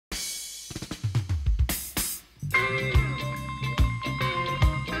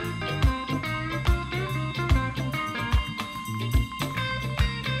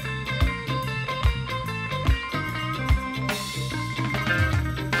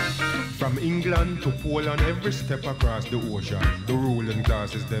From England to Poland, every step across the ocean, the ruling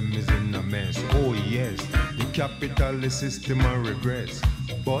classes them is in a mess. Oh yes, the capitalist system a regress,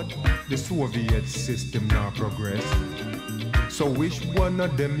 but the Soviet system now progress. So which one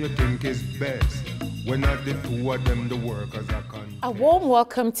of them you think is best? When are the two of them the workers are contest? A warm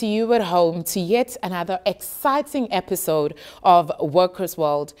welcome to you at home to yet another exciting episode of Workers'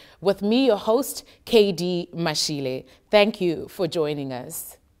 World with me, your host, KD Mashile. Thank you for joining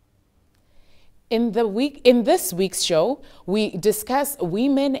us. In this week's show, we discuss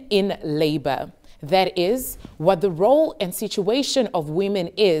women in labor. That is, what the role and situation of women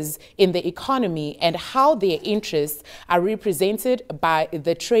is in the economy and how their interests are represented by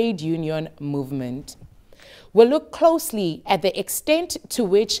the trade union movement. We'll look closely at the extent to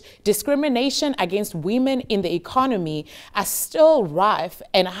which discrimination against women in the economy are still rife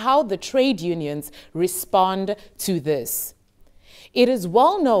and how the trade unions respond to this. It is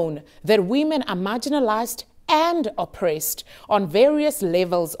well known that women are marginalized and oppressed on various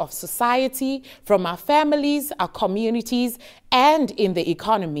levels of society, from our families, our communities, and in the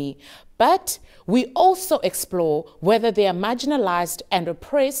economy. But we also explore whether they are marginalized and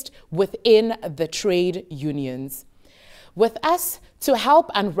oppressed within the trade unions. With us to help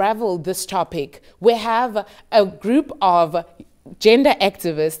unravel this topic, we have a group of gender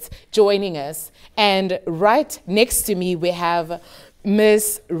activists joining us. And right next to me, we have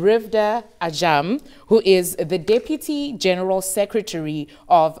Ms. Riefdah Ajam, who is the Deputy General Secretary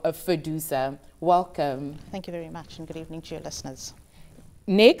of FEDUSA. Welcome. Thank you very much, and good evening to your listeners.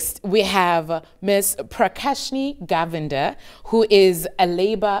 Next, we have Ms. Prakashnee Govender, who is a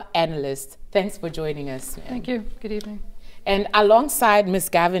labor analyst. Thanks for joining us. Thank you. Good evening. And alongside Ms.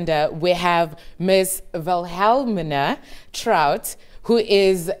 Govender, we have Ms. Wilhelmina Trout, who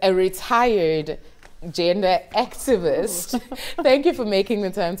is a retired gender activist. Thank you for making the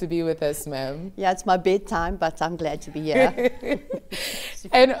time to be with us, ma'am. Yeah, it's my bedtime, but I'm glad to be here.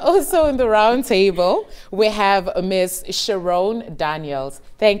 And also in the round table, we have Ms. Sharone Daniels.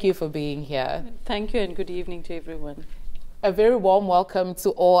 Thank you for being here. Thank you, and good evening to everyone. A very warm welcome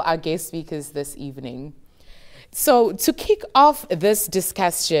to all our guest speakers this evening. So to kick off this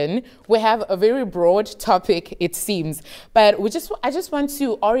discussion, we have a very broad topic, it seems, but I just want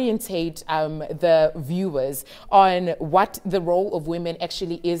to orientate the viewers on what the role of women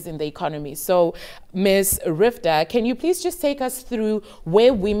actually is in the economy. So Ms. Riefdah, can you please just take us through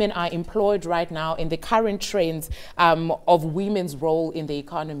where women are employed right now and the current trends of women's role in the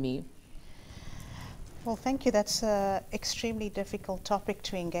economy? Well, thank you. That's an extremely difficult topic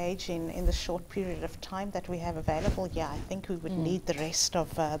to engage in the short period of time that we have available. Yeah, I think we would need the rest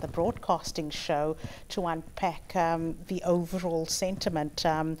of the broadcasting show to unpack the overall sentiment.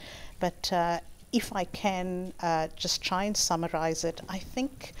 But if I can just try and summarize it, I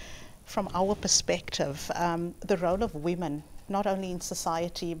think from our perspective, the role of women, not only in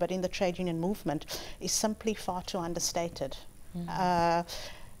society but in the trade union movement, is simply far too understated.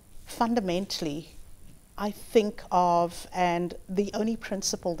 Fundamentally, I think of, and the only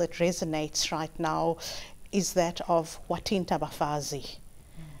principle that resonates right now is that of watinta bafazi.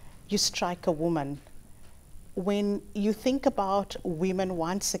 You strike a woman. When you think about women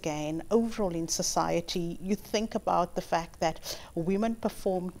once again, overall in society, you think about the fact that women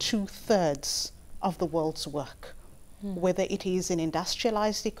perform 2/3 of the world's work. Whether it is in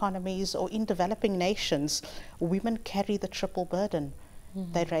industrialized economies or in developing nations, women carry the triple burden.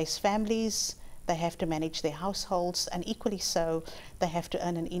 They raise families, they have to manage their households, and equally so, they have to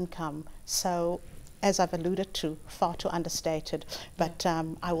earn an income. So, as I've alluded to, far too understated. But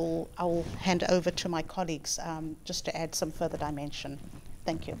I will hand over to my colleagues just to add some further dimension.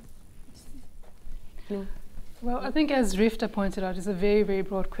 Thank you. Well, I think as Riefdah pointed out, it's a very, very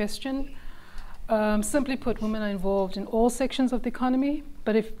broad question. Simply put, women are involved in all sections of the economy,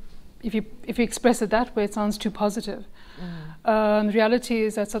 but if you express it that way, it sounds too positive. The reality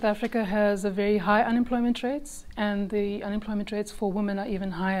is that South Africa has a very high unemployment rates, and the unemployment rates for women are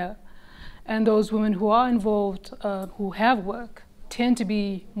even higher. And those women who are involved, who have work, tend to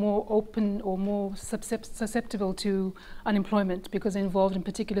be more open or more susceptible to unemployment because they're involved in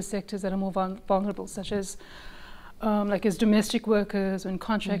particular sectors that are more vulnerable, such as like as domestic workers or in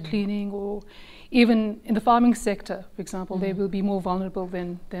contract cleaning, or even in the farming sector, for example, they will be more vulnerable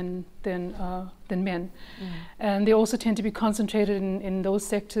than men. And they also tend to be concentrated in those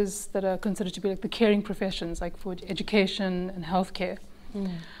sectors that are considered to be like the caring professions, like for education and healthcare.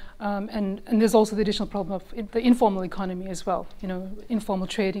 And there's also the additional problem of the informal economy as well, you know, informal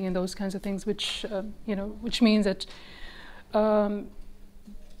trading and those kinds of things, which, you know, which means that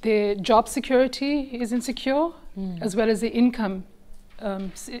their job security is insecure, as well as their income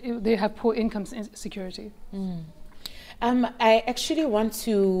they have poor income security. I actually want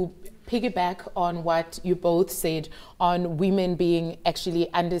to piggyback on what you both said on women being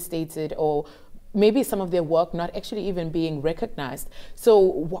actually understated, or maybe some of their work not actually even being recognized.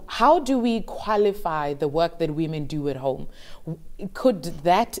 So how do we qualify the work that women do at home? Could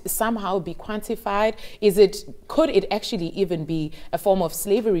that somehow be quantified? Could it actually even be a form of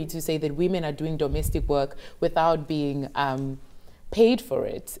slavery to say that women are doing domestic work without being paid for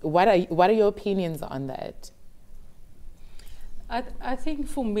it? What are your opinions on that? I think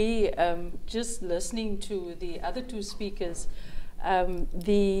for me, just listening to the other two speakers,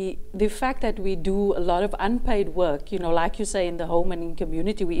 the fact that we do a lot of unpaid work, you know, like you say, in the home and in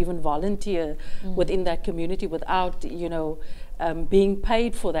community, we even volunteer within that community without, you know, being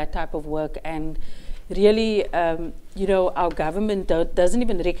paid for that type of work. And really, you know, our government doesn't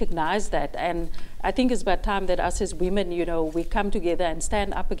even recognize that. And I think it's about time that us as women, you know, we come together and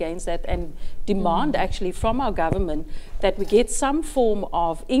stand up against that and demand actually from our government that we get some form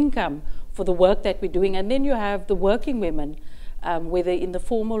of income for the work that we're doing. And then you have the working women, whether in the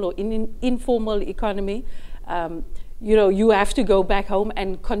formal or informal economy, you know, you have to go back home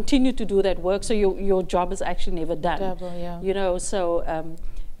and continue to do that work, so your job is actually never done. Double, yeah. You know, so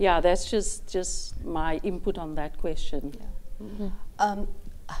yeah, that's just my input on that question. Yeah.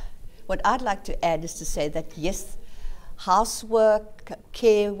 What I'd like to add is to say that yes, housework,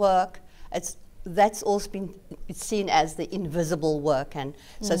 care work, that's also been seen as the invisible work, and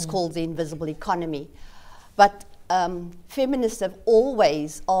so it's called the invisible economy. But feminists have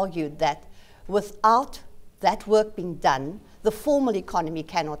always argued that without that work being done, the formal economy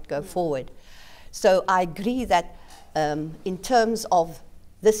cannot go forward. So I agree that in terms of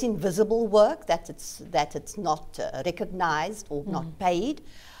this invisible work, that it's not recognized or not paid,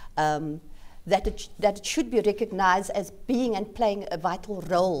 that it should be recognized as being and playing a vital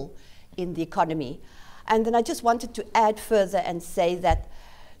role in the economy. And then I just wanted to add further and say that,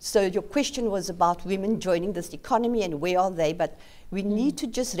 so your question was about women joining this economy and where are they, but we need to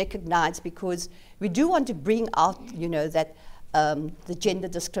just recognize, because we do want to bring out, you know, that the gender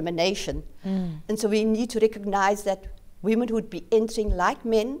discrimination. And so we need to recognize that women would be entering, like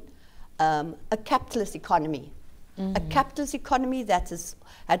men, a capitalist economy. A capitalist economy that is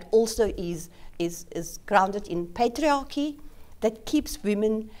grounded in patriarchy, that keeps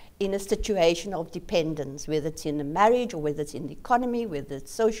women in a situation of dependence, whether it's in a marriage or whether it's in the economy, whether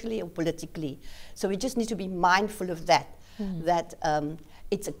it's socially or politically. So we just need to be mindful of that, that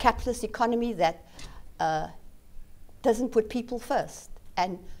it's a capitalist economy that doesn't put people first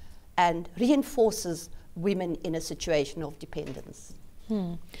and reinforces women in a situation of dependence.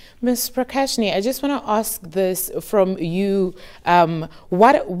 Ms. Prakashnee, I just want to ask this from you.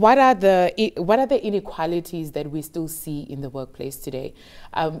 What are the inequalities that we still see in the workplace today?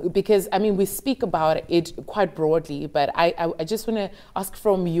 Because I mean, we speak about it quite broadly, but I just want to ask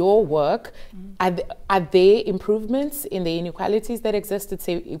from your work, are there improvements in the inequalities that existed,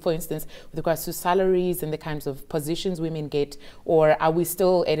 say, for instance, with regards to salaries and the kinds of positions women get, or are we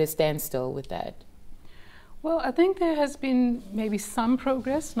still at a standstill with that? Well, I think there has been maybe some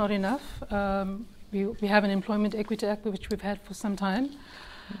progress, not enough. We have an Employment Equity Act, which we've had for some time.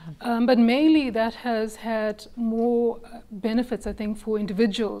 But mainly that has had more benefits, I think, for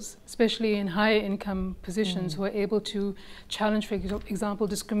individuals, especially in higher income positions, who are able to challenge, for example,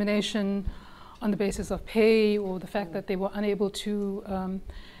 discrimination on the basis of pay, or the fact that they were unable to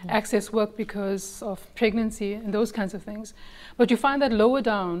access work because of pregnancy and those kinds of things. But you find that lower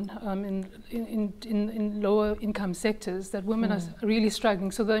down in lower income sectors, that women are really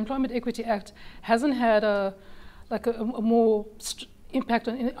struggling. So the Employment Equity Act hasn't had a more impact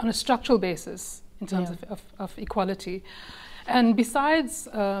on a structural basis in terms of equality. And besides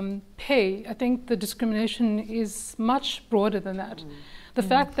pay, I think the discrimination is much broader than that. The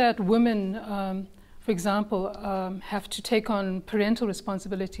fact that women, for example, have to take on parental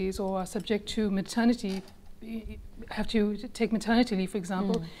responsibilities, or are subject to maternity, have to take maternity leave, for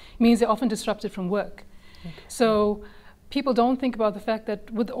example, means they're often disrupted from work. So people don't think about the fact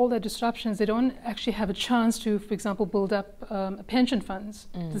that with all their disruptions, they don't actually have a chance to, for example, build up pension funds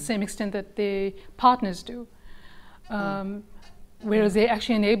to the same extent that their partners do. Whereas they're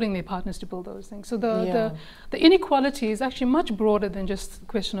actually enabling their partners to build those things. So the inequality is actually much broader than just the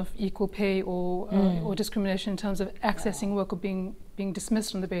question of equal pay or discrimination in terms of accessing work or being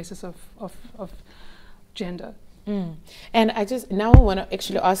dismissed on the basis of gender. And I just now want to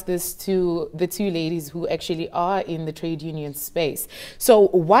actually ask this to the two ladies who actually are in the trade union space. So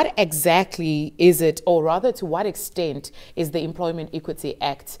what exactly is it, or rather to what extent is the Employment Equity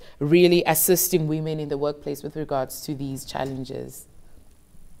Act really assisting women in the workplace with regards to these challenges?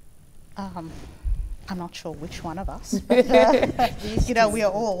 I'm not sure which one of us, but you know, we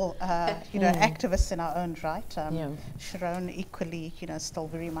are all you know, activists in our own right. Sharone equally, you know, still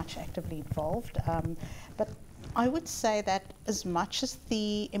very much actively involved. But I would say that as much as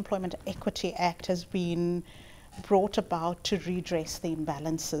the Employment Equity Act has been brought about to redress the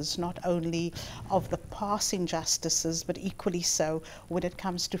imbalances, not only of the past injustices, but equally so when it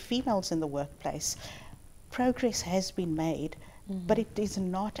comes to females in the workplace, progress has been made. But it is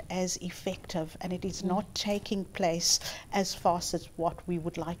not as effective, and it is not taking place as fast as what we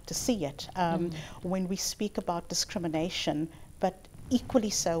would like to see it. When we speak about discrimination, but equally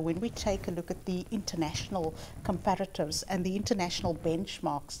so when we take a look at the international comparatives and the international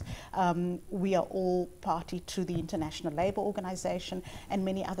benchmarks, we are all party to the International Labour Organization and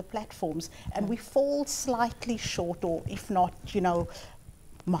many other platforms, and we fall slightly short, or if not, you know,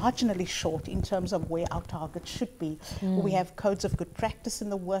 marginally short in terms of where our target should be. We have codes of good practice in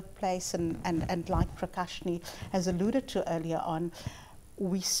the workplace, and like Prakashnee has alluded to earlier on,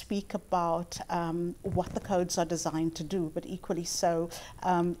 we speak about what the codes are designed to do, but equally so,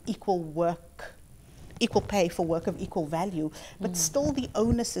 equal pay for work of equal value, but still the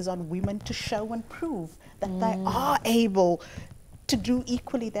onus is on women to show and prove that they are able to do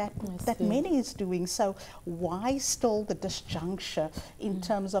equally that men is doing. So why still the disjuncture in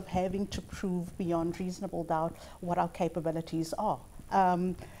terms of having to prove beyond reasonable doubt what our capabilities are?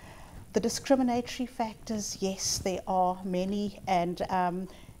 The discriminatory factors, yes, there are many, and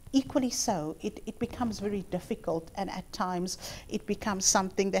equally so, it becomes very difficult, and at times it becomes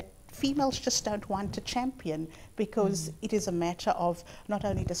something that females just don't want to champion, because it is a matter of not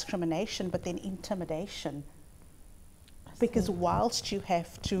only discrimination but then intimidation. Because whilst you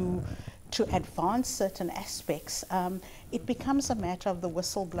have to advance certain aspects, it becomes a matter of the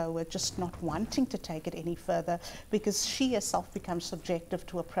whistleblower just not wanting to take it any further, because she herself becomes subjective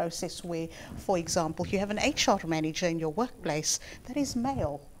to a process where, for example, you have an HR manager in your workplace that is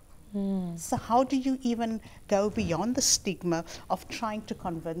male. So how do you even go beyond the stigma of trying to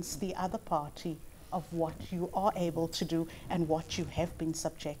convince the other party of what you are able to do and what you have been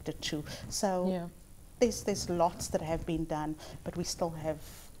subjected to? So there's lots that have been done, but we still have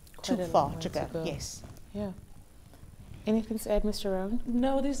too far to go. Yes. Yeah. Anything to add, Mr. Rowan?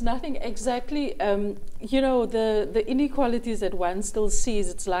 No, there's nothing exactly. You know, the inequalities that one still sees,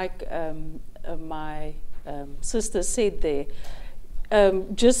 it's like my sister said there.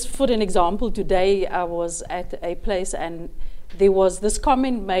 Just for an example, today I was at a place and there was this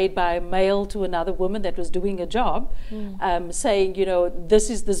comment made by a male to another woman that was doing a job, saying, you know, this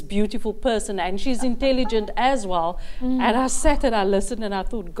is this beautiful person and she's intelligent as well. And I sat and I listened and I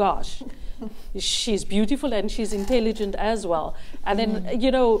thought, gosh, she's beautiful and she's intelligent as well. And then,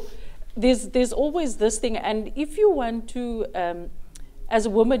 you know, there's always this thing. And if you want to, as a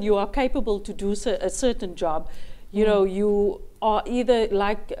woman, you are capable to do a certain job, you know, you are either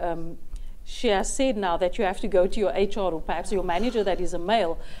like, she has said now that you have to go to your HR or perhaps your manager that is a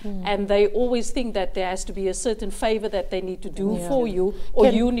male, and they always think that there has to be a certain favor that they need to do for you, or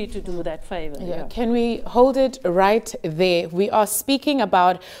you need to do that favor. Can we hold it right there? We are speaking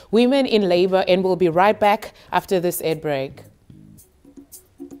about women in labor, and we'll be right back after this ad break.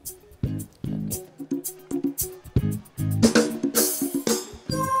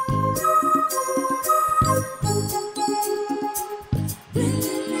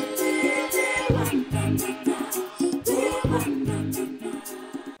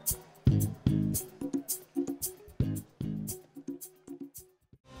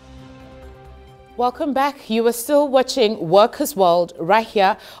 Welcome back. You are still watching Workers' World right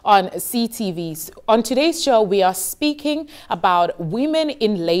here on CTV. On today's show, we are speaking about women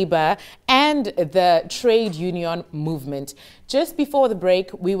in labor and the trade union movement. Just before the break,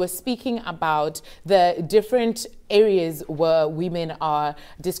 we were speaking about the different areas where women are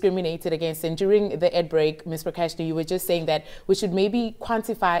discriminated against. And during the ad break, Ms. Prakashnee, you were just saying that we should maybe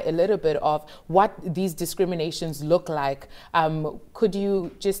quantify a little bit of what these discriminations look like. Could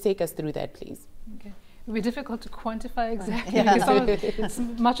you just take us through that, please? Okay. It would be difficult to quantify exactly, because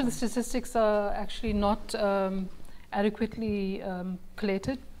much of the statistics are actually not adequately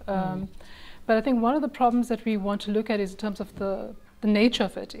collated. But I think one of the problems that we want to look at is in terms of the nature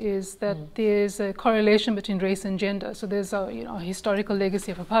of it, is that there's a correlation between race and gender. So there's a historical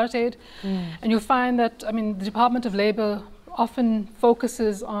legacy of apartheid, and you'll find that, I mean, the Department of Labor often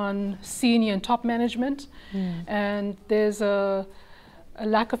focuses on senior and top management, and there's a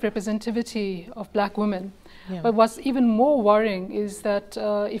lack of representativity of black women. But what's even more worrying is that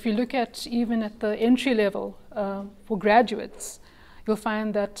if you look at even at the entry level for graduates, you'll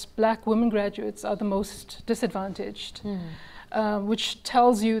find that black women graduates are the most disadvantaged. which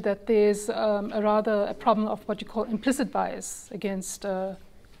tells you that there's a problem of what you call implicit bias against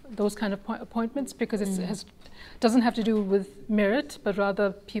those kind of appointments, because it doesn't have to do with merit, but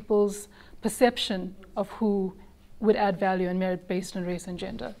rather people's perception of who would add value and merit based on race and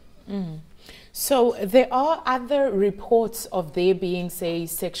gender. So there are other reports of there being, say,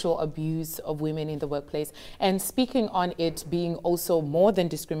 sexual abuse of women in the workplace, and speaking on it being also more than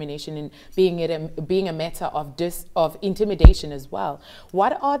discrimination and being a matter of intimidation as well.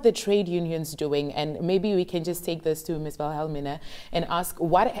 What are the trade unions doing? And maybe we can just take this to Ms. Wilhelmina and ask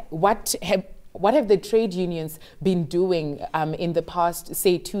what have the trade unions been doing in the past,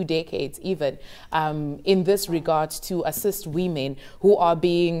 say, 2 decades even, in this regard to assist women who are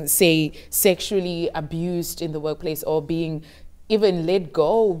being, say, sexually abused in the workplace or being even let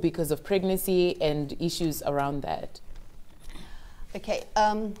go because of pregnancy and issues around that? Okay,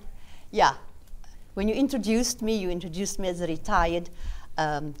 yeah. When you introduced me as a retired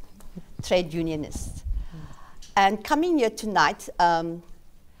trade unionist. And coming here tonight,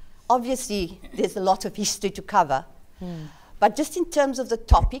 obviously, there's a lot of history to cover. But just in terms of the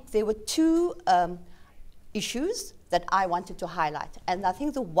topic, there were 2 issues that I wanted to highlight. And I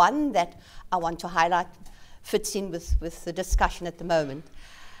think the one that I want to highlight fits in with the discussion at the moment.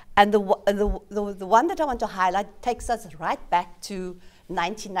 And the one that I want to highlight takes us right back to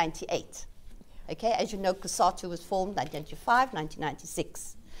 1998. Okay, as you know, COSATU was formed 1995,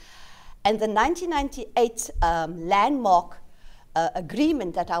 1996. And the 1998 landmark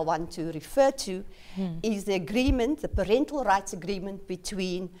agreement that I want to refer to is the agreement, the parental rights agreement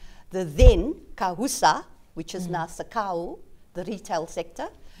between the then CAHUSA, which is now SACAU, the retail sector,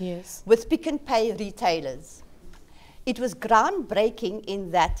 with Pick n Pay retailers. It was groundbreaking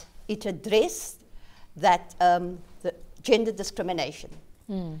in that it addressed that the gender discrimination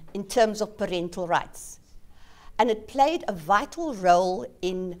in terms of parental rights. And it played a vital role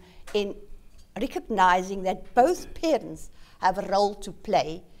in recognizing that both parents have a role to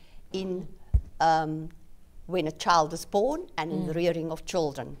play in when a child is born and in the rearing of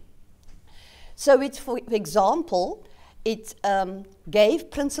children. So it's, for example, it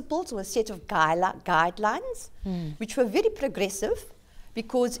gave principles or a set of guidelines which were very progressive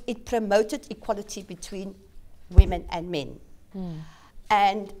because it promoted equality between women and men.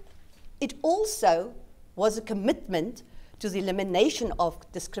 And it also was a commitment to the elimination of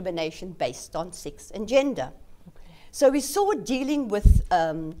discrimination based on sex and gender. So we saw dealing with,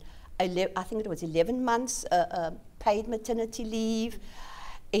 I think it was 11 months paid maternity leave.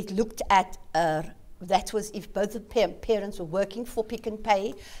 It looked at, that was if both the parents were working for Pick n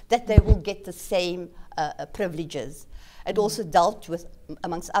Pay, that they will get the same privileges. It also dealt with,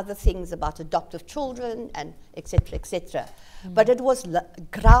 amongst other things, about adoptive children and et cetera, et cetera. But it was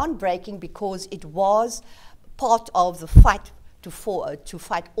groundbreaking because it was part of the fight to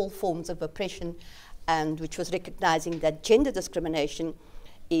fight all forms of oppression, and which was recognizing that gender discrimination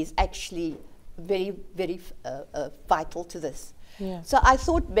is actually very, very vital to this. So I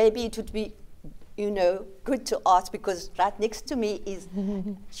thought maybe it would be, good to ask, because right next to me is,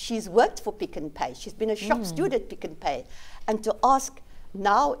 she's worked for Pick n Pay. She's been a shop steward at Pick n Pay. And to ask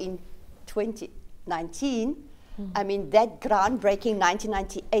now in 2019, I mean, that groundbreaking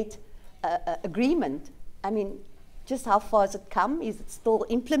 1998 agreement, I mean, just how far has it come? Is it still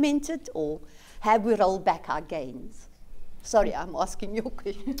implemented, or have we rolled back our gains? Sorry, I'm asking your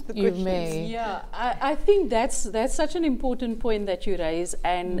question. You may. Yeah, I think that's such an important point that you raise,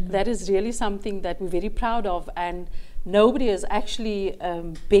 and that is really something that we're very proud of, and nobody has actually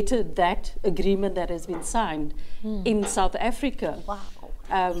bettered that agreement that has been signed in South Africa.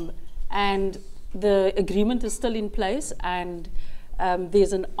 Wow. And the agreement is still in place, and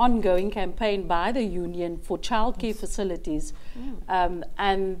there's an ongoing campaign by the union for childcare facilities.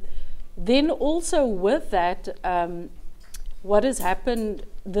 And then also with that, what has happened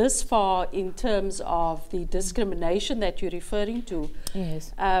this far in terms of the discrimination that you're referring to,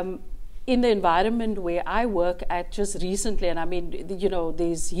 in the environment where I work at just recently, and I mean,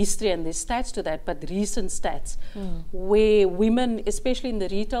 there's history and there's stats to that, but recent stats, where women, especially in the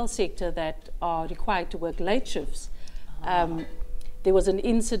retail sector that are required to work late shifts, there was an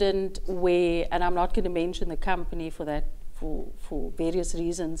incident where, and I'm not going to mention the company for that, for various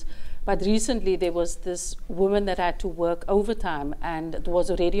reasons, but recently there was this woman that had to work overtime and it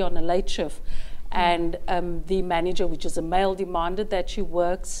was already on a late shift, and the manager, which is a male, demanded that she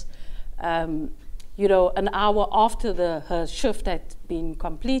works an hour after her shift had been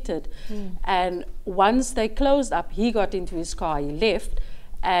completed. And once they closed up, he got into his car, he left,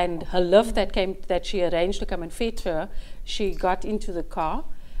 and her lift that she arranged to come and fetch her, she got into the car,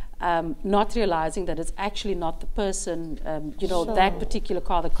 not realizing that it's actually not the person, you know, that particular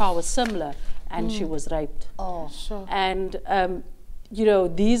car, the car was similar, and she was raped. Oh, Sure. And, you know,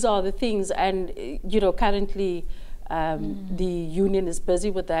 these are the things, and, you know, currently the union is busy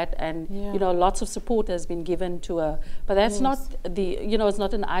with that, and, you know, lots of support has been given to her. But that's not the, you know, it's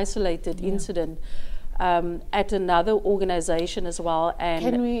not an isolated incident. At another organization as well. And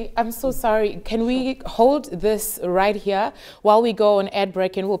Can we, I'm so sorry, can we hold this right here while we go on ad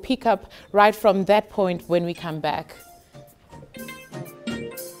break, and we'll pick up right from that point when we come back.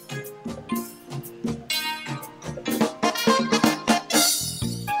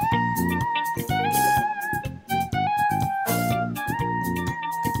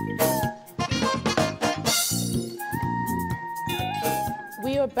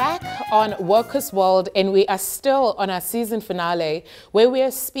 We are back on Workers' World, and we are still on our season finale, where we are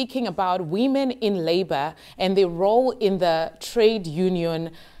speaking about women in labor and their role in the trade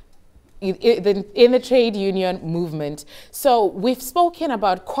union in the trade union movement. So we've spoken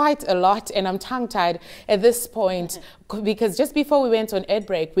about quite a lot, and I'm tongue-tied at this point because just before we went on ad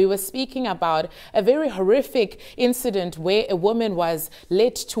break, we were speaking about a very horrific incident where a woman was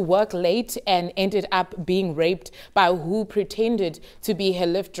let to work late and ended up being raped by who pretended to be her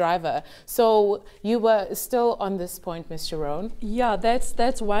Lyft driver. So you were still on this point, Ms. Sharone? yeah,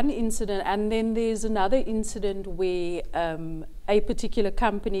 that's one incident. And then there's another incident where a particular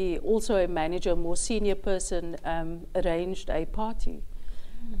company, also a manager, a more senior person, arranged a party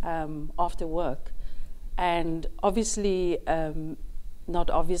after work. And obviously, not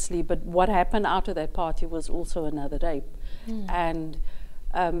obviously, but what happened after that party was also another rape. And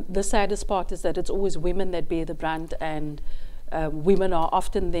the saddest part is that it's always women that bear the brunt, and women are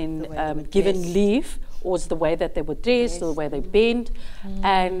often then given leave, or it's the way that they were dressed, or the way they bent.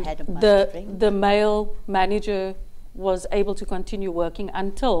 And the male manager was able to continue working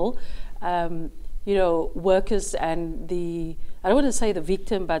until, you know, workers and the, I don't want to say the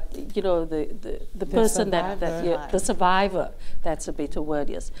victim, but, you know, the person the survivor, that's a better word,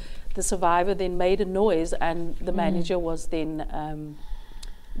 yes. The survivor then made a noise, and the manager was then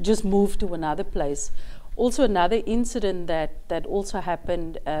just moved to another place. Also another incident that also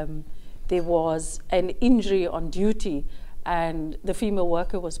happened, there was an injury on duty, and the female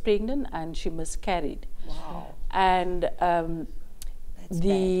worker was pregnant and she miscarried. wow. And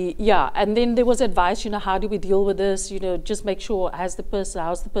and then there was advice, you know, how do we deal with this? You know, just make sure, how's the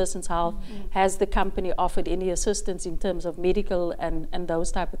person's health? Has the company offered any assistance in terms of medical and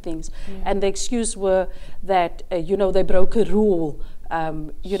those type of things? And the excuse were that, you know, they broke a rule,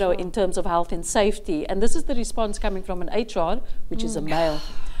 you know, in terms of health and safety. And this is the response coming from an HR, which is a male.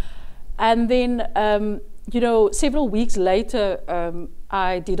 And then, you know, several weeks later,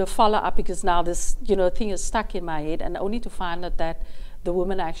 I did a follow-up, because now this, you know, thing is stuck in my head, and only to find out that the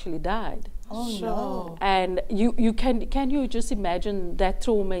woman actually died. Oh, no. And you can you just imagine that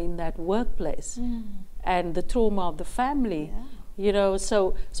trauma in that workplace, and the trauma of the family, you know?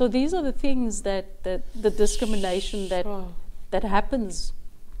 So these are the things that the discrimination that happens,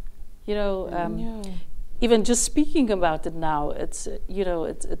 you know. Even just speaking about it now, it's you know,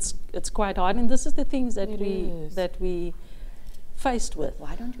 it's quite hard, and this is the things that we faced with.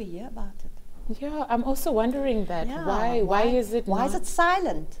 Why don't we hear about it? Yeah, I'm also wondering that. Yeah, Why is it Why not? is it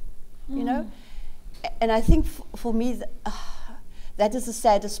silent? You know? And I think for me, that is the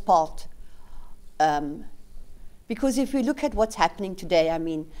saddest part. Because if we look at what's happening today, I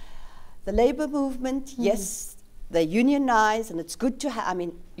mean, the labor movement, yes, they unionize, and it's good to have, I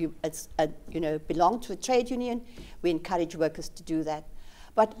mean, you know, belong to a trade union. We encourage workers to do that.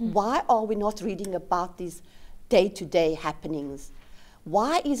 But why are we not reading about these day-to-day happenings?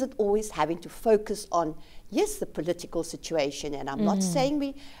 Why is it always having to focus on, yes, the political situation? And I'm not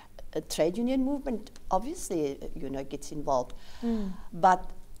saying a trade union movement obviously, you know, gets involved.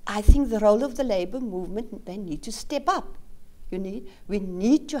 But I think the role of the labor movement, they need to step up. We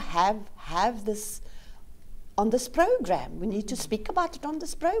need to have this on this program. We need to speak about it on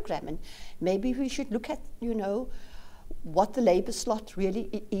this program. And maybe we should look at, you know, what the labor slot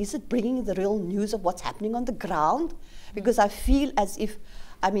really is. It bringing the real news of what's happening on the ground? Because I feel as if,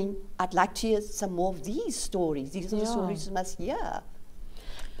 I mean, I'd like to hear some more of these stories. These are the stories we must hear.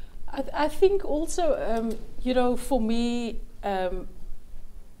 I think also, you know, for me,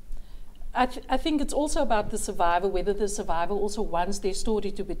 I think it's also about the survivor, whether the survivor also wants their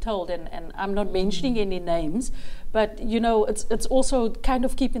story to be told. And I'm not mentioning any names, but, you know, it's also kind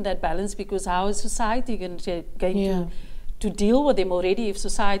of keeping that balance, because how is society going to deal with them already if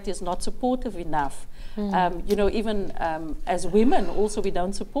society is not supportive enough? You know, even as women also, we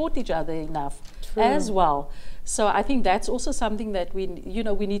don't support each other enough. as well. So I think that's also something that we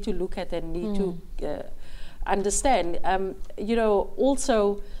need to look at and need to understand.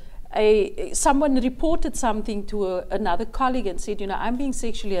 Also, someone reported something to another colleague and said, I'm being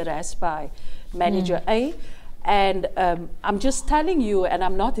sexually harassed by manager A, and I'm just telling you, and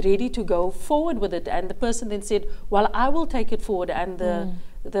I'm not ready to go forward with it. And the person then said, well, I will take it forward. And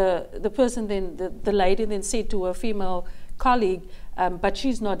the person then, the lady then said to a female colleague, but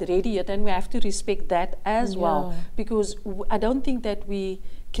she's not ready yet, and we have to respect that as well, because I don't think that we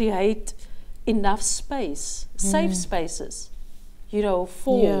create enough space, safe spaces,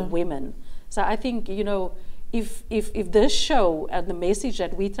 for women. So I think, if this show and the message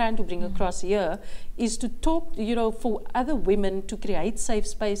that we're trying to bring across here is to talk, for other women to create safe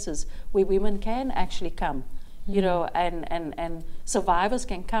spaces where women can actually come, and survivors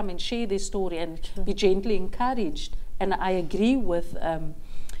can come and share their story and be gently encouraged. And I agree with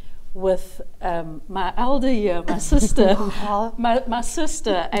my elder here, my sister, my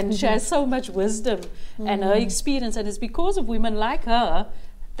sister, and she has so much wisdom and her experience, and it's because of women like her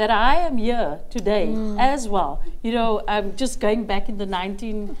that I am here today as well. I'm just going back in the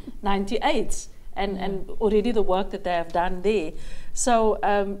 1998s and already the work that they have done there. So,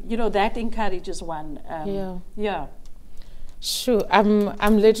 that encourages one. Yeah. Sure,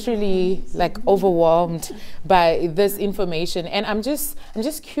 I'm literally like overwhelmed by this information, and I'm just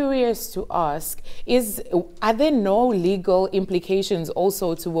curious to ask: are there no legal implications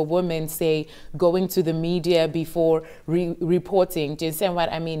also to a woman, say, going to the media before reporting? Do you understand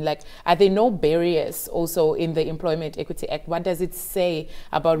what I mean? Like, are there no barriers also in the Employment Equity Act? What does it say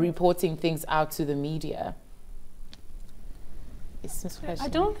about reporting things out to the media? I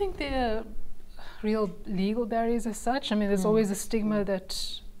don't think there are real legal barriers as such. I mean, there's always a stigma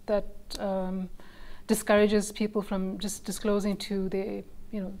that discourages people from just disclosing to their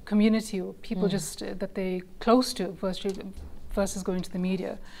community or people just that they're close to versus going to the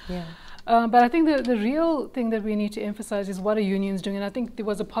media. But I think the real thing that we need to emphasize is what are unions doing, and I think there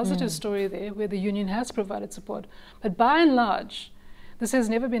was a positive story there where the union has provided support. But by and large, this has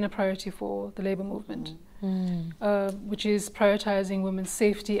never been a priority for the labor movement. Which is prioritizing women's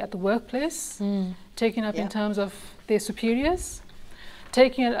safety at the workplace, taking up in terms of their superiors,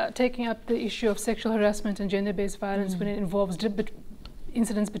 taking up the issue of sexual harassment and gender-based violence when it involves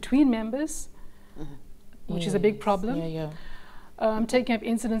incidents between members, which is a big problem. Taking up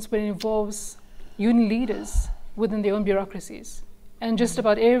incidents when it involves union leaders within their own bureaucracies. And just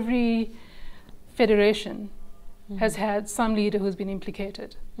about every federation has had some leader who's been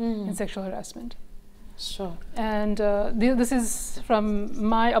implicated in sexual harassment. Sure. And this is from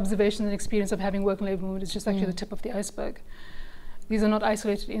my observation and experience of having worked in labor movement. It's just actually the tip of the iceberg. These are not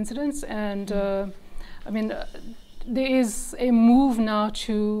isolated incidents, and I mean, there is a move now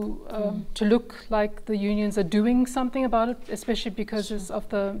to look like the unions are doing something about it, especially because of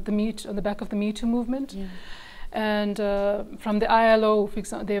the on the back of the Me Too movement. And from the ILO, for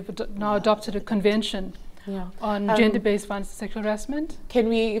example, they've now adopted a convention on gender-based violence and sexual harassment. Can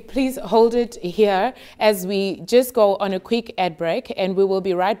we please hold it here as we just go on a quick ad break, and we will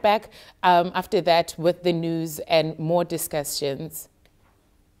be right back after that with the news and more discussions.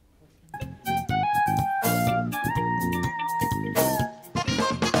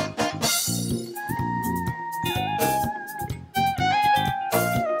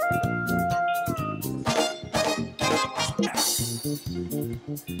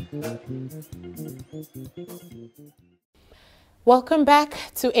 Welcome back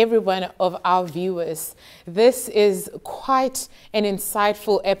to every one of our viewers. This is quite an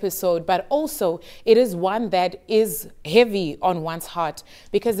insightful episode, but also it is one that is heavy on one's heart,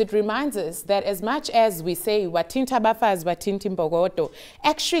 because it reminds us that as much as we say watinta bafaz watinta mbogoto,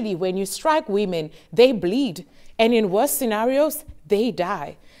 actually when you strike women, they bleed, and in worse scenarios, they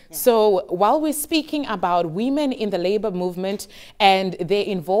die. So while we're speaking about women in the labor movement and their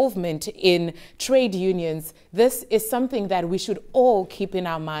involvement in trade unions, this is something that we should all keep in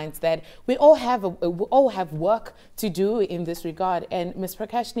our minds, that we all have work to do in this regard. And Ms.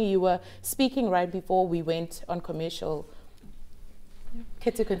 Prakashnee, you were speaking right before we went on commercial.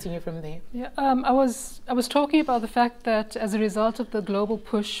 Get to continue from there. Yeah, I was talking about the fact that as a result of the global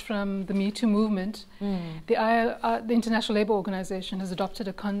push from the Me Too movement, the International Labour Organization has adopted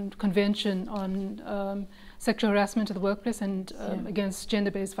a convention on sexual harassment at the workplace and against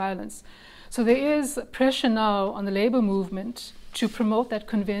gender-based violence. So there is pressure now on the labour movement to promote that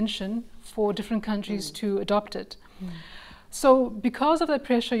convention for different countries to adopt it. So because of that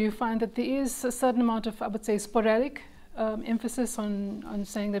pressure, you find that there is a certain amount of, I would say, sporadic emphasis on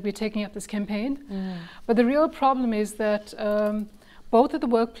saying that we're taking up this campaign. But the real problem is that both at the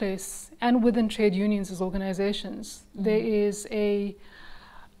workplace and within trade unions as organizations, there is a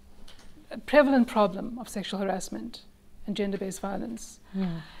prevalent problem of sexual harassment and gender-based violence.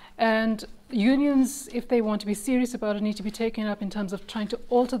 And unions, if they want to be serious about it, need to be taken up in terms of trying to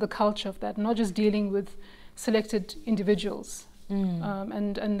alter the culture of that, not just dealing with selected individuals.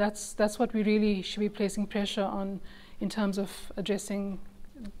 And that's what we really should be placing pressure on in terms of addressing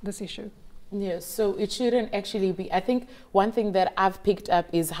this issue. Yes, so it shouldn't actually be. I think one thing that I've picked up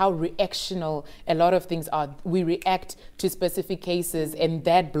is how reactional a lot of things are. We react to specific cases and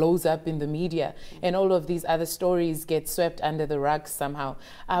that blows up in the media and all of these other stories get swept under the rug somehow.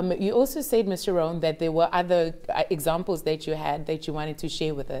 You also said, Ms. Sharone, that there were other examples that you had that you wanted to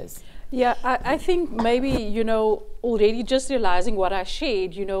share with us. Yeah, I think maybe, you know, already just realizing what I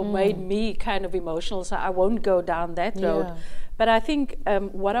shared, you know, made me kind of emotional, so I won't go down that road. Yeah. But I think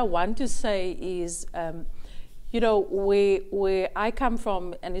what I want to say is, you know, where I come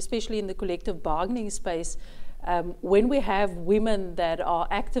from, and especially in the collective bargaining space, when we have women that are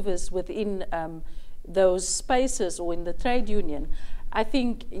activists within those spaces or in the trade union, I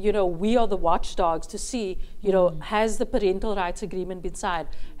think, you know, we are the watchdogs to see, you know, has the parental rights agreement been signed?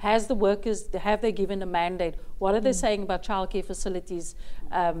 Has the workers, have they given a mandate? What are they saying about childcare facilities,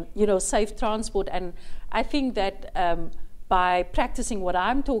 you know, safe transport? And I think that by practicing what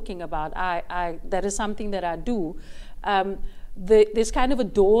I'm talking about, that is something that I do. There's kind of a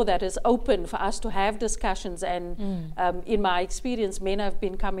door that is open for us to have discussions, and in my experience, men have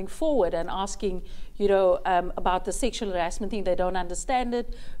been coming forward and asking, you know, about the sexual harassment thing. They don't understand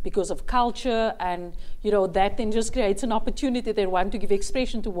it because of culture, and you know, that then just creates an opportunity. They want to give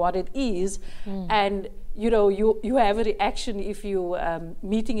expression to what it is, and you know, you have a reaction if you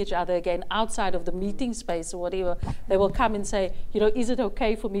meeting each other again outside of the meeting space or whatever. They will come and say, you know, is it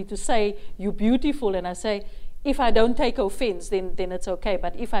okay for me to say you're beautiful? And I say, if I don't take offense, then it's okay.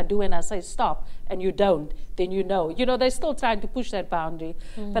 But if I do and I say stop and you don't, then you know. You know, they're still trying to push that boundary.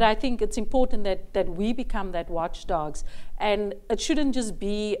 But I think it's important that we become that watchdogs. And it shouldn't just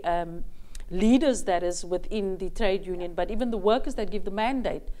be leaders that is within the trade union, but even the workers that give the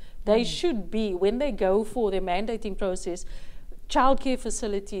mandate. They should be, when they go for their mandating process, childcare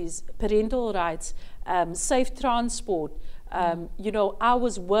facilities, parental rights, safe transport, you know,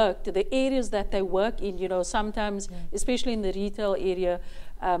 hours worked, the areas that they work in, you know, sometimes, especially in the retail area,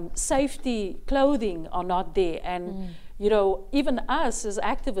 safety, clothing are not there. And, you know, even us as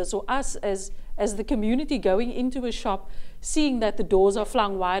activists, or us as the community going into a shop, seeing that the doors are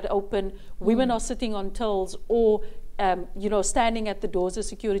flung wide open, women are sitting on tills, or you know, standing at the doors of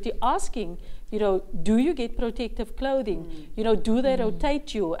security, asking, you know, do you get protective clothing? You know, do they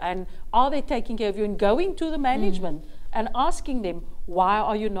rotate you? And are they taking care of you? And going to the management and asking them, why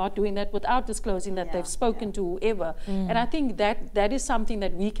are you not doing that, without disclosing that they've spoken to whoever? And I think that is something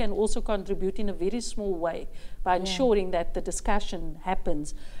that we can also contribute in a very small way by ensuring that the discussion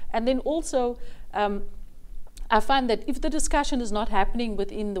happens. And then also, I find that if the discussion is not happening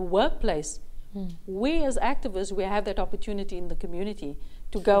within the workplace, we as activists, we have that opportunity in the community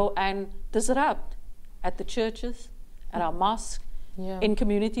to go and disrupt at the churches, at our mosques, in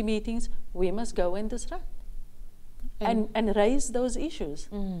community meetings. We must go and disrupt and raise those issues.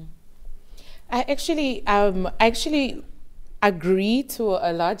 I actually agree to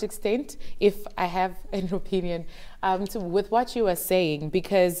a large extent, if I have an opinion, with what you are saying,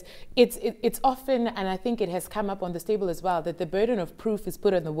 because it's often, and I think it has come up on this table as well, that the burden of proof is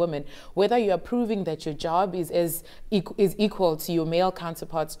put on the woman, whether you are proving that your job is equal to your male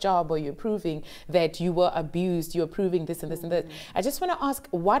counterpart's job, or you're proving that you were abused, you're proving this and this and that. I just want to ask,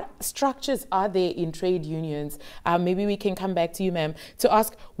 what structures are there in trade unions? Maybe we can come back to you, ma'am, to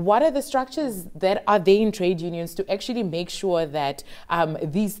ask, what are the structures that are there in trade unions to actually make sure that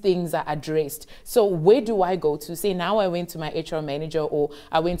these things are addressed? So where do I go to say, now I went to my HR manager, or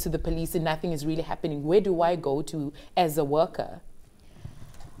I went to the police and nothing is really happening? Where do I go to as a worker?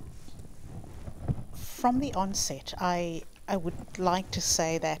 From the onset, I would like to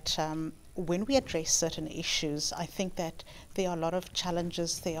say that when we address certain issues, I think that there are a lot of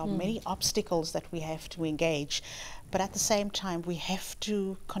challenges, there are many obstacles that we have to engage, but at the same time we have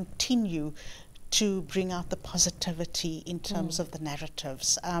to continue to bring out the positivity in terms of the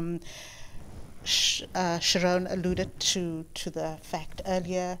narratives. Sharone alluded to the fact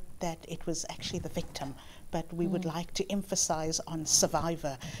earlier that it was actually the victim, but we would like to emphasize on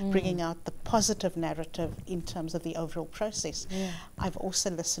survivor, bringing out the positive narrative in terms of the overall process. I've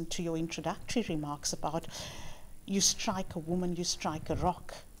also listened to your introductory remarks about, you strike a woman, you strike a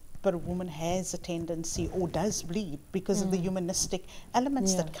rock, but a woman has a tendency, or does bleed, because of the humanistic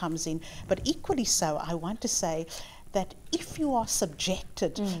elements that comes in. But equally so, I want to say that if you are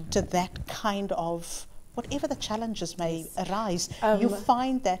subjected to that kind of, whatever the challenges may arise, you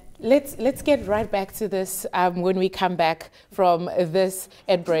find that... Let's get right back to this when we come back from this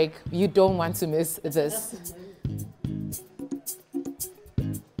ad break. You don't want to miss this.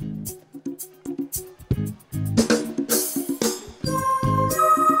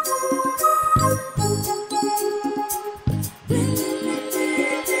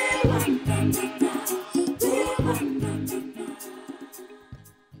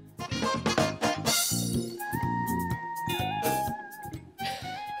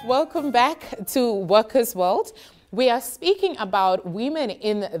 Welcome back to Workers' World. We are speaking about women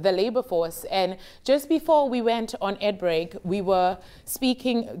in the labor force, and just before we went on ad break, we were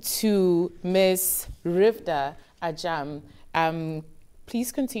speaking to Ms. Riefdah Ajam.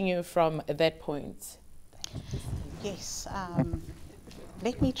 Please continue from that point. Yes,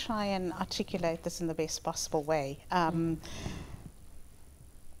 let me try and articulate this in the best possible way. A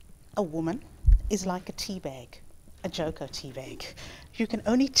woman is like a tea bag, a Joko tea bag. You can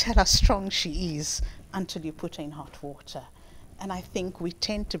only tell how strong she is until you put her in hot water. And I think we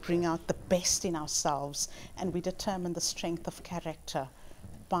tend to bring out the best in ourselves, and we determine the strength of character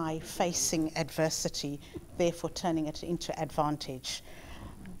by facing adversity, therefore turning it into advantage.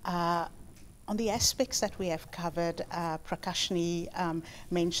 On the aspects that we have covered, Prakashnee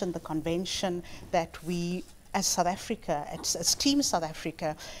mentioned the convention that we, as South Africa, as Team South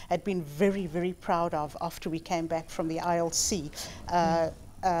Africa, had been very, very proud of after we came back from the ILC,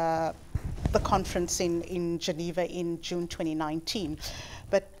 the conference in Geneva in June 2019.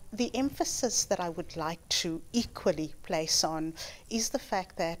 But the emphasis that I would like to equally place on is the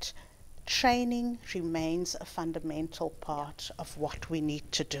fact that training remains a fundamental part of what we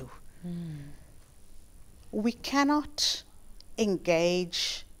need to do. We cannot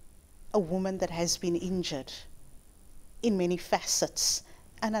engage a woman that has been injured in many facets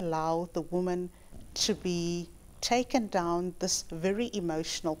and allow the woman to be taken down this very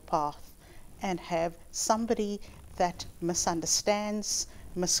emotional path and have somebody that misunderstands,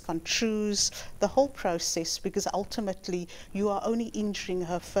 misconstrues the whole process, because ultimately you are only injuring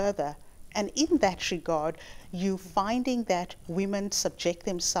her further. And in that regard, you finding that women subject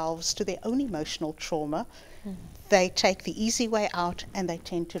themselves to their own emotional trauma. They take the easy way out and they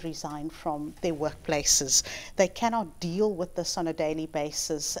tend to resign from their workplaces. They cannot deal with this on a daily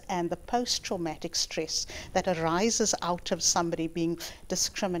basis, and the post-traumatic stress that arises out of somebody being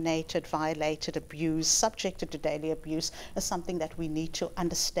discriminated, violated, abused, subjected to daily abuse is something that we need to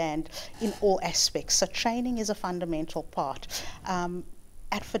understand in all aspects. So training is a fundamental part.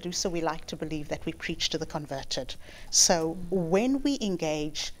 At FEDUSA, we like to believe that we preach to the converted. So when we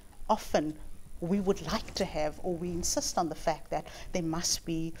engage, often we would like to have, or we insist on the fact that there must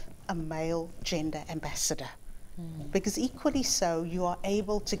be a male gender ambassador. Because equally so, you are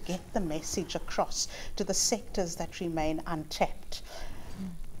able to get the message across to the sectors that remain untapped.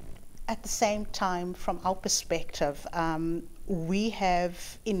 At the same time, from our perspective, we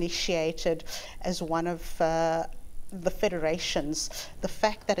have initiated as one of the federations the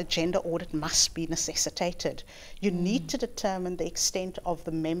fact that a gender audit must be necessitated. You need to determine the extent of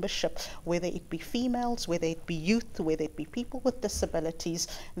the membership, whether it be females, whether it be youth, whether it be people with disabilities.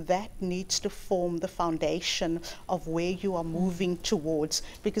 That needs to form the foundation of where you are moving towards,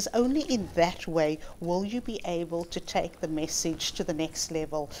 because only in that way will you be able to take the message to the next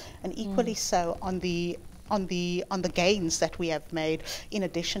level. And equally so on the gains that we have made, in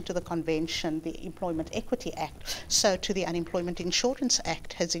addition to the convention, the Employment Equity Act, so to the Unemployment Insurance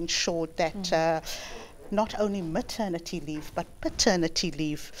Act has ensured that not only maternity leave, but paternity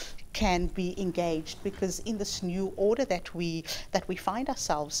leave can be engaged, because in this new order that we find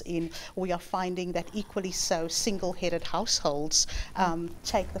ourselves in, we are finding that equally so single-headed households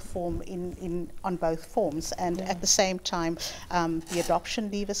take the form on both forms, and at the same time the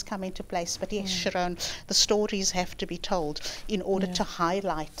adoption leave has come into place. But yes, Sharone, the stories have to be told in order to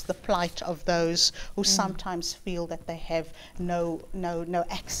highlight the plight of those who sometimes feel that they have no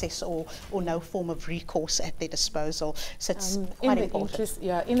access or no form of recourse at their disposal. So it's quite important.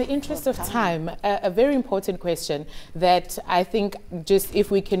 In the interest of time, a very important question that I think just if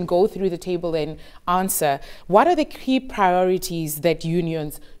we can go through the table and answer, what are the key priorities that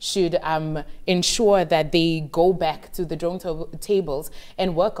unions should ensure that they go back to the drawing tables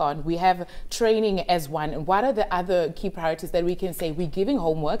and work on? We have training as one. What are the other key priorities that we can say we're giving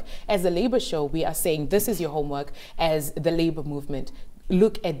homework? As a labor show, we are saying this is your homework as the labor movement.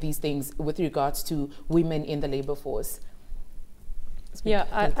 Look at these things with regards to women in the labor force. Yeah,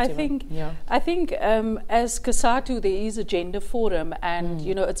 I think as COSATU, there is a gender forum, and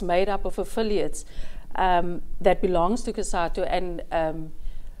you know, it's made up of affiliates. that belongs to COSATU, and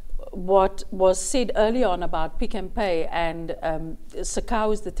what was said earlier on about Pick and Pay, and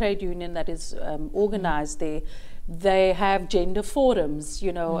SACAO is the trade union that is organized there. They have gender forums,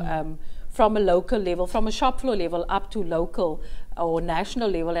 you know, from a local level, from a shop floor level up to local or national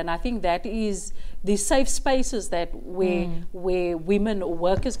level, and I think that is the safe spaces that where women or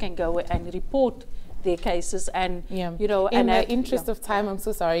workers can go and report their cases. And you know, in the interest of time, I'm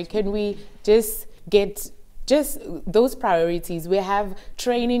so sorry, can we just get those priorities? We have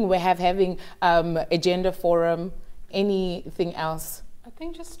training, we have having a gender forum, anything else? I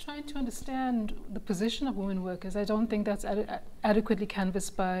think just trying to understand the position of women workers, I don't think that's adequately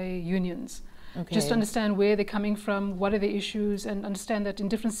canvassed by unions. Okay. Just understand where they're coming from, what are the issues, and understand that in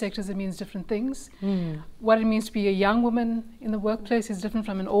different sectors it means different things. What it means to be a young woman in the workplace is different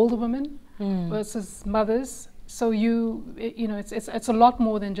from an older woman versus mothers. So you know, it's a lot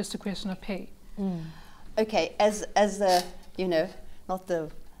more than just a question of pay. Okay, as a, you know, not the,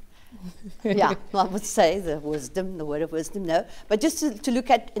 yeah, I would say the word of wisdom, no. But just to look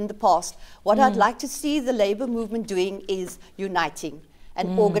at in the past, what I'd like to see the labor movement doing is uniting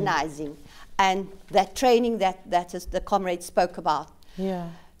and organizing, and that training that the comrade spoke about. Yeah.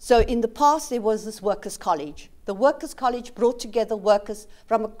 So in the past there was this workers' college. The workers' college brought together workers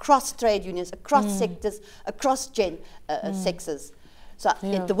from across trade unions, across sectors, across sexes. So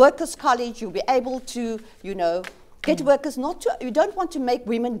at the workers' college, you'll be able to, you know, get workers you don't want to make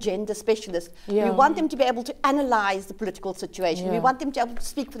women gender specialists. We want them to be able to analyze the political situation. We want them to be able to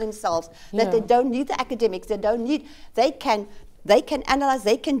speak for themselves, that they don't need the academics, they can analyze,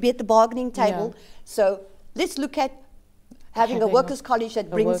 they can be at the bargaining table. So let's look at having a workers' college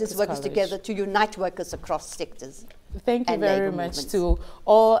that brings these workers together to unite workers across sectors. Thank you very much to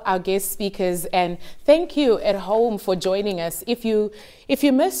all our guest speakers, and thank you at home for joining us. If you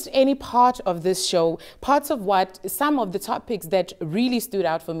missed any part of this show, parts of some of the topics that really stood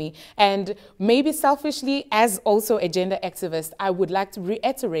out for me, and maybe selfishly as also a gender activist, I would like to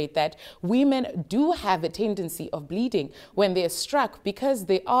reiterate that women do have a tendency of bleeding when they're struck, because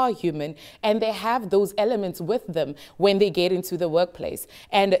they are human and they have those elements with them when they get into the workplace.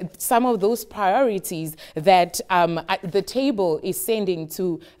 And some of those priorities that the table is sending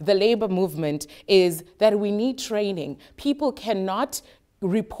to the labor movement is that we need training. People cannot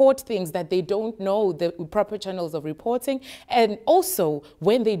report things that they don't know the proper channels of reporting, and also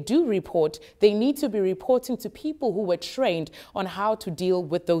when they do report, they need to be reporting to people who were trained on how to deal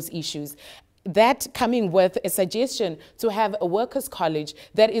with those issues. That coming with a suggestion to have a workers' college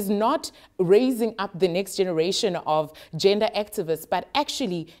that is not raising up the next generation of gender activists, but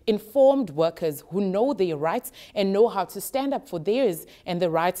actually informed workers who know their rights and know how to stand up for theirs and the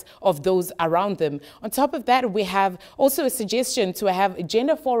rights of those around them. On top of that, we have also a suggestion to have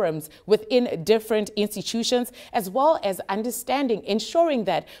gender forums within different institutions, as well as ensuring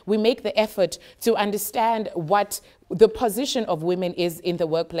that we make the effort to understand what the position of women is in the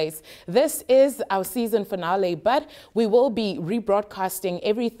workplace. This is our season finale, but we will be rebroadcasting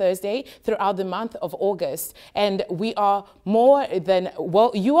every Thursday throughout the month of August. And we are more than,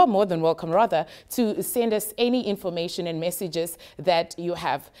 well, you are more than welcome, rather, to send us any information and messages that you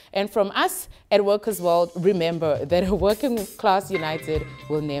have. And from us at Workers' World, remember that a working class united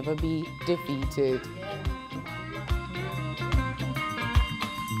will never be defeated.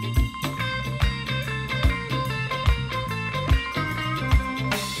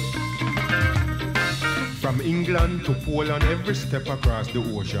 From England to Poland, every step across the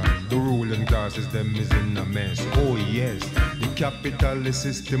ocean, the ruling classes, them is in a mess. Oh yes, the capitalist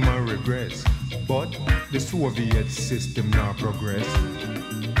system a regress, but the Soviet system now progress.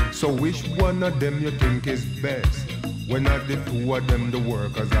 So which one of them you think is best? When are the two of them the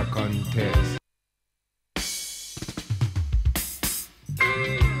workers a contest?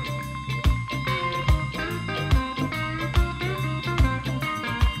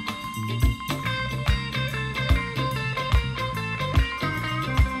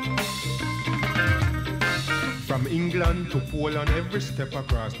 From England to Poland, every step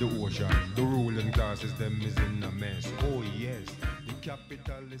across the ocean, the ruling classes, them is in a mess. Oh yes, the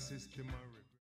capitalist system